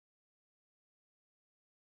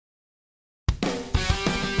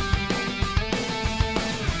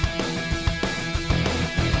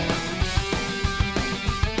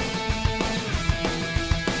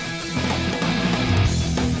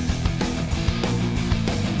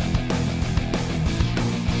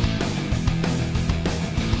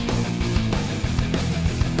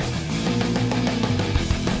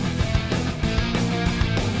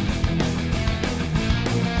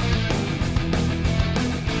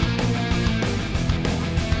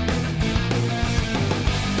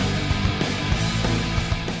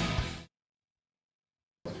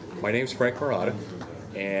My name's Frank Murata,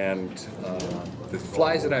 and the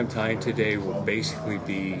flies that I'm tying today will basically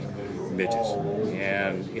be midges,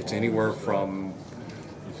 and it's anywhere from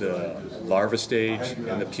the larva stage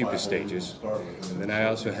and the pupa stages. And then I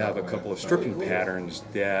also have a couple of stripping patterns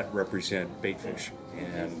that represent baitfish,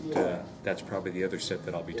 and that's probably the other set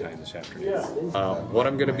that I'll be tying this afternoon. What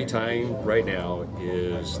I'm going to be tying right now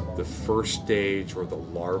is the first stage, or the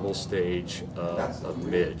larval stage of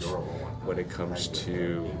midge when it comes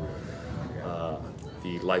to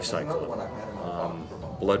the life cycle.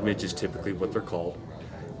 Blood midge is typically what they're called.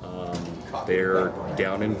 They're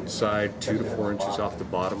down inside 2 to 4 inches off the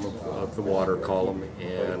bottom of the water column,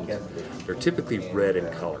 and they're typically red in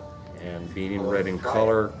color. And being red in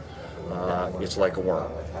color, it's like a worm.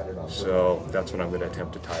 So that's what I'm going to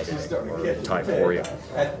attempt to tie today, or tie for you.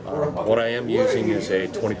 What I am using is a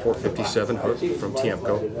 2457 hook from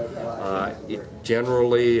Tiemco.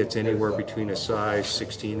 Generally, it's anywhere between a size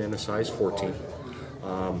 16 and a size 14.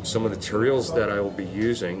 Some of the materials that I will be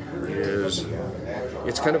using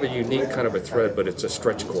it's kind of a unique kind of a thread, but it's a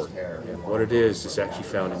stretch cord. And what it is actually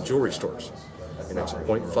found in jewelry stores. And it's a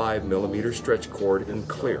 0.5 millimeter stretch cord in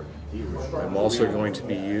clear. I'm also going to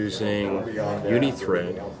be using uni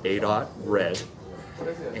thread, 8/0 red,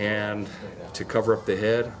 and to cover up the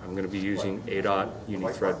head, I'm going to be using 8/0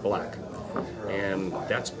 uni thread black. And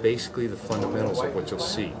that's basically the fundamentals of what you'll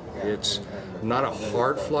see. It's not a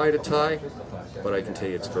hard fly to tie, but I can tell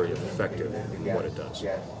you it's very effective in what it does.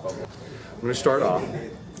 I'm going to start off.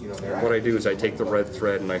 What I do is I take the red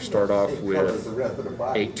thread and I start off with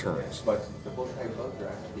 8 turns.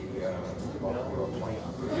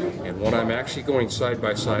 And when I'm actually going side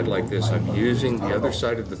by side like this, I'm using the other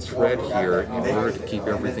side of the thread here in order to keep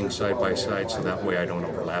everything side by side, so that way I don't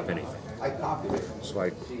overlap anything. So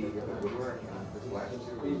I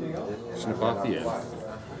snip off the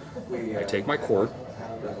end. I take my cord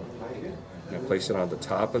and I place it on the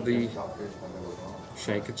top of the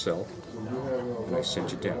shank itself, and I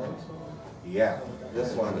cinch it down.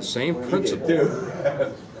 And the same principle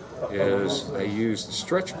is I use the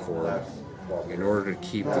stretch cord in order to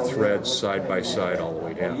keep the threads side by side all the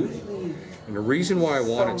way down. And the reason why I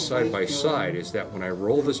want it side by side is that when I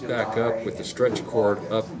roll this back up with the stretch cord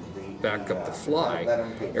back up the fly,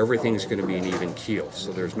 everything's going to be an even keel,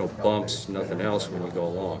 so there's no bumps, nothing else when you go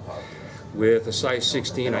along. With a size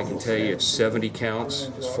 16, I can tell you it's 70 counts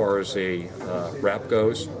as far as a wrap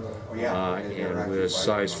goes, and with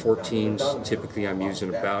size 14s, typically I'm using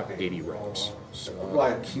about 80 wraps. So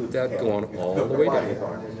keep that going all the way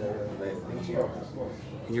down.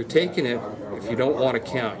 And you're taking it, if you don't want to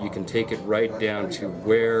count, you can take it right down to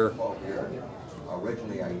where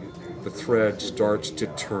the thread starts to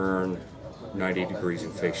turn 90 degrees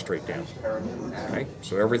and face straight down. Okay?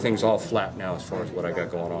 So everything's all flat now as far as what I got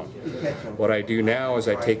going on. What I do now is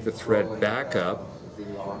I take the thread back up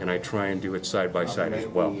and I try and do it side by side as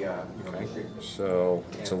well. Okay? So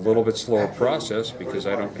it's a little bit slower process because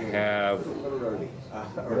I don't have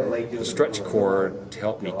the stretch cord to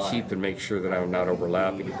help me keep and make sure that I'm not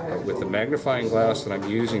overlapping. But with the magnifying glass that I'm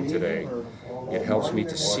using today, it helps me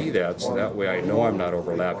to see that, so that way I know I'm not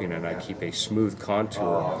overlapping and I keep a smooth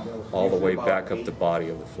contour all the way back up the body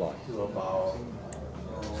of the fly.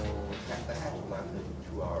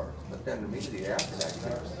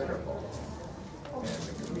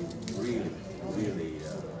 Really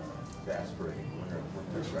exasperating when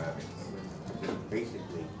they're grabbing.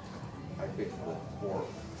 Basically, I fished with 4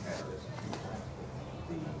 candidates.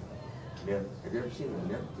 The nymph, have you ever seen a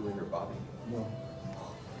nymph doing their bobbing? No.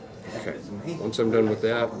 Okay, once I'm done with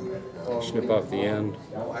that, I'll snip off the end.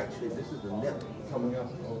 No, actually, this is the nymph coming up.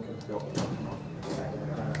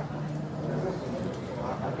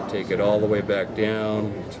 Take it all the way back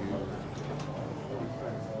down,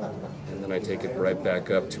 and then I take it right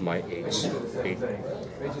back up to my 8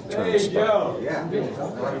 turn spot.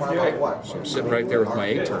 Okay, so I'm sitting right there with my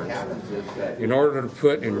 8 turns. In order to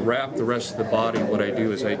put and wrap the rest of the body, what I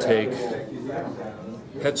do is I take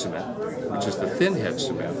head cement, which is the thin head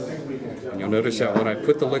cement, and you'll notice that when I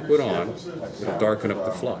put the liquid on, it'll darken up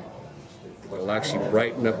the fly. It'll actually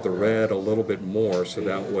brighten up the red a little bit more, so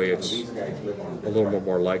that way it's a little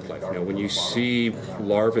more like life. Now when you see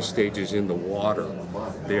larva stages in the water,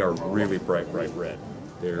 they are really bright red.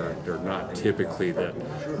 They're not typically that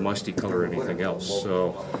musty color or anything else,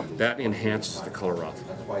 so that enhances the color off.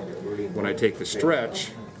 When I take the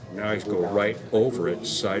stretch, now I go right over it,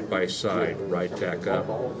 side by side, right back up.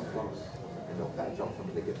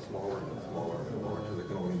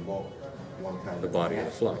 The body of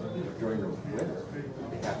the fly. During the winter,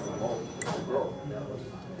 they have to molt to grow.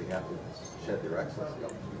 They have to shed their excess,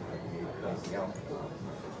 anything else.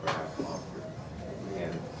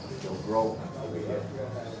 And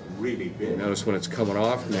really big. Notice when it's coming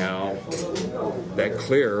off now, that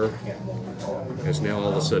clear has now all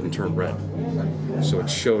of a sudden turned red. So it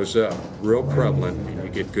shows up real prevalent, and you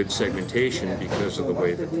get good segmentation because of the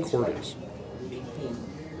way that the cord is.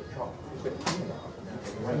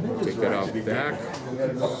 Take that off the back,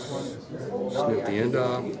 snip the end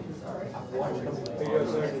off.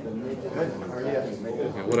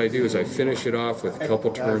 And what I do is I finish it off with a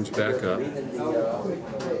couple turns back up.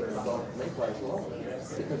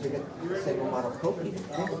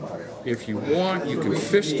 If you want, you can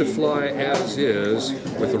fish the fly as is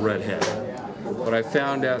with a red head. But I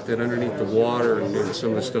found out that underneath the water and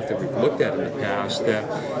some of the stuff that we've looked at in the past,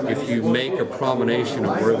 that if you make a promination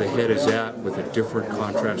of where the head is at with a different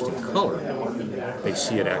contrasting color, they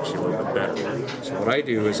see it actually a little bit better. So what I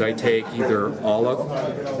do is I take either olive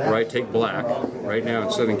or I take black. Right now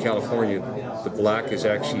in Southern California, the black is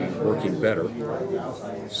actually working better.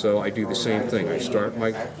 So I do the same thing. I start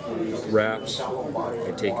my wraps,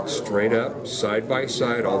 I take it straight up, side by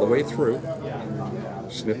side, all the way through,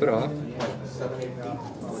 snip it off.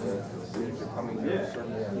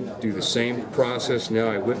 Do the same process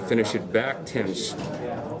now. I finish it back 10,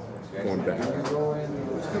 going back.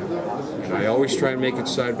 And I always try and make it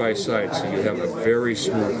side by side so you have a very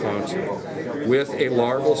smooth contact. With a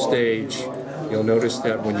larval stage, you'll notice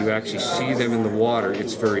that when you actually see them in the water,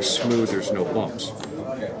 it's very smooth, there's no bumps.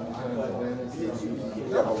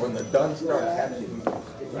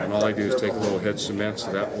 And all I do is take a little head cement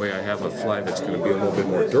so that way I have a fly that's going to be a little bit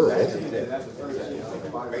more durable.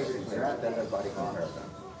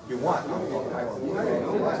 You want.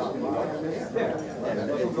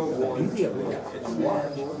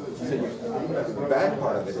 The bad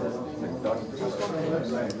part of it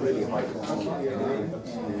is really hard to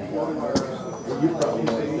you probably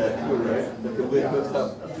know that the wind puts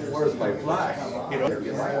up, where's my fly?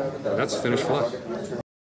 That's a finished fly.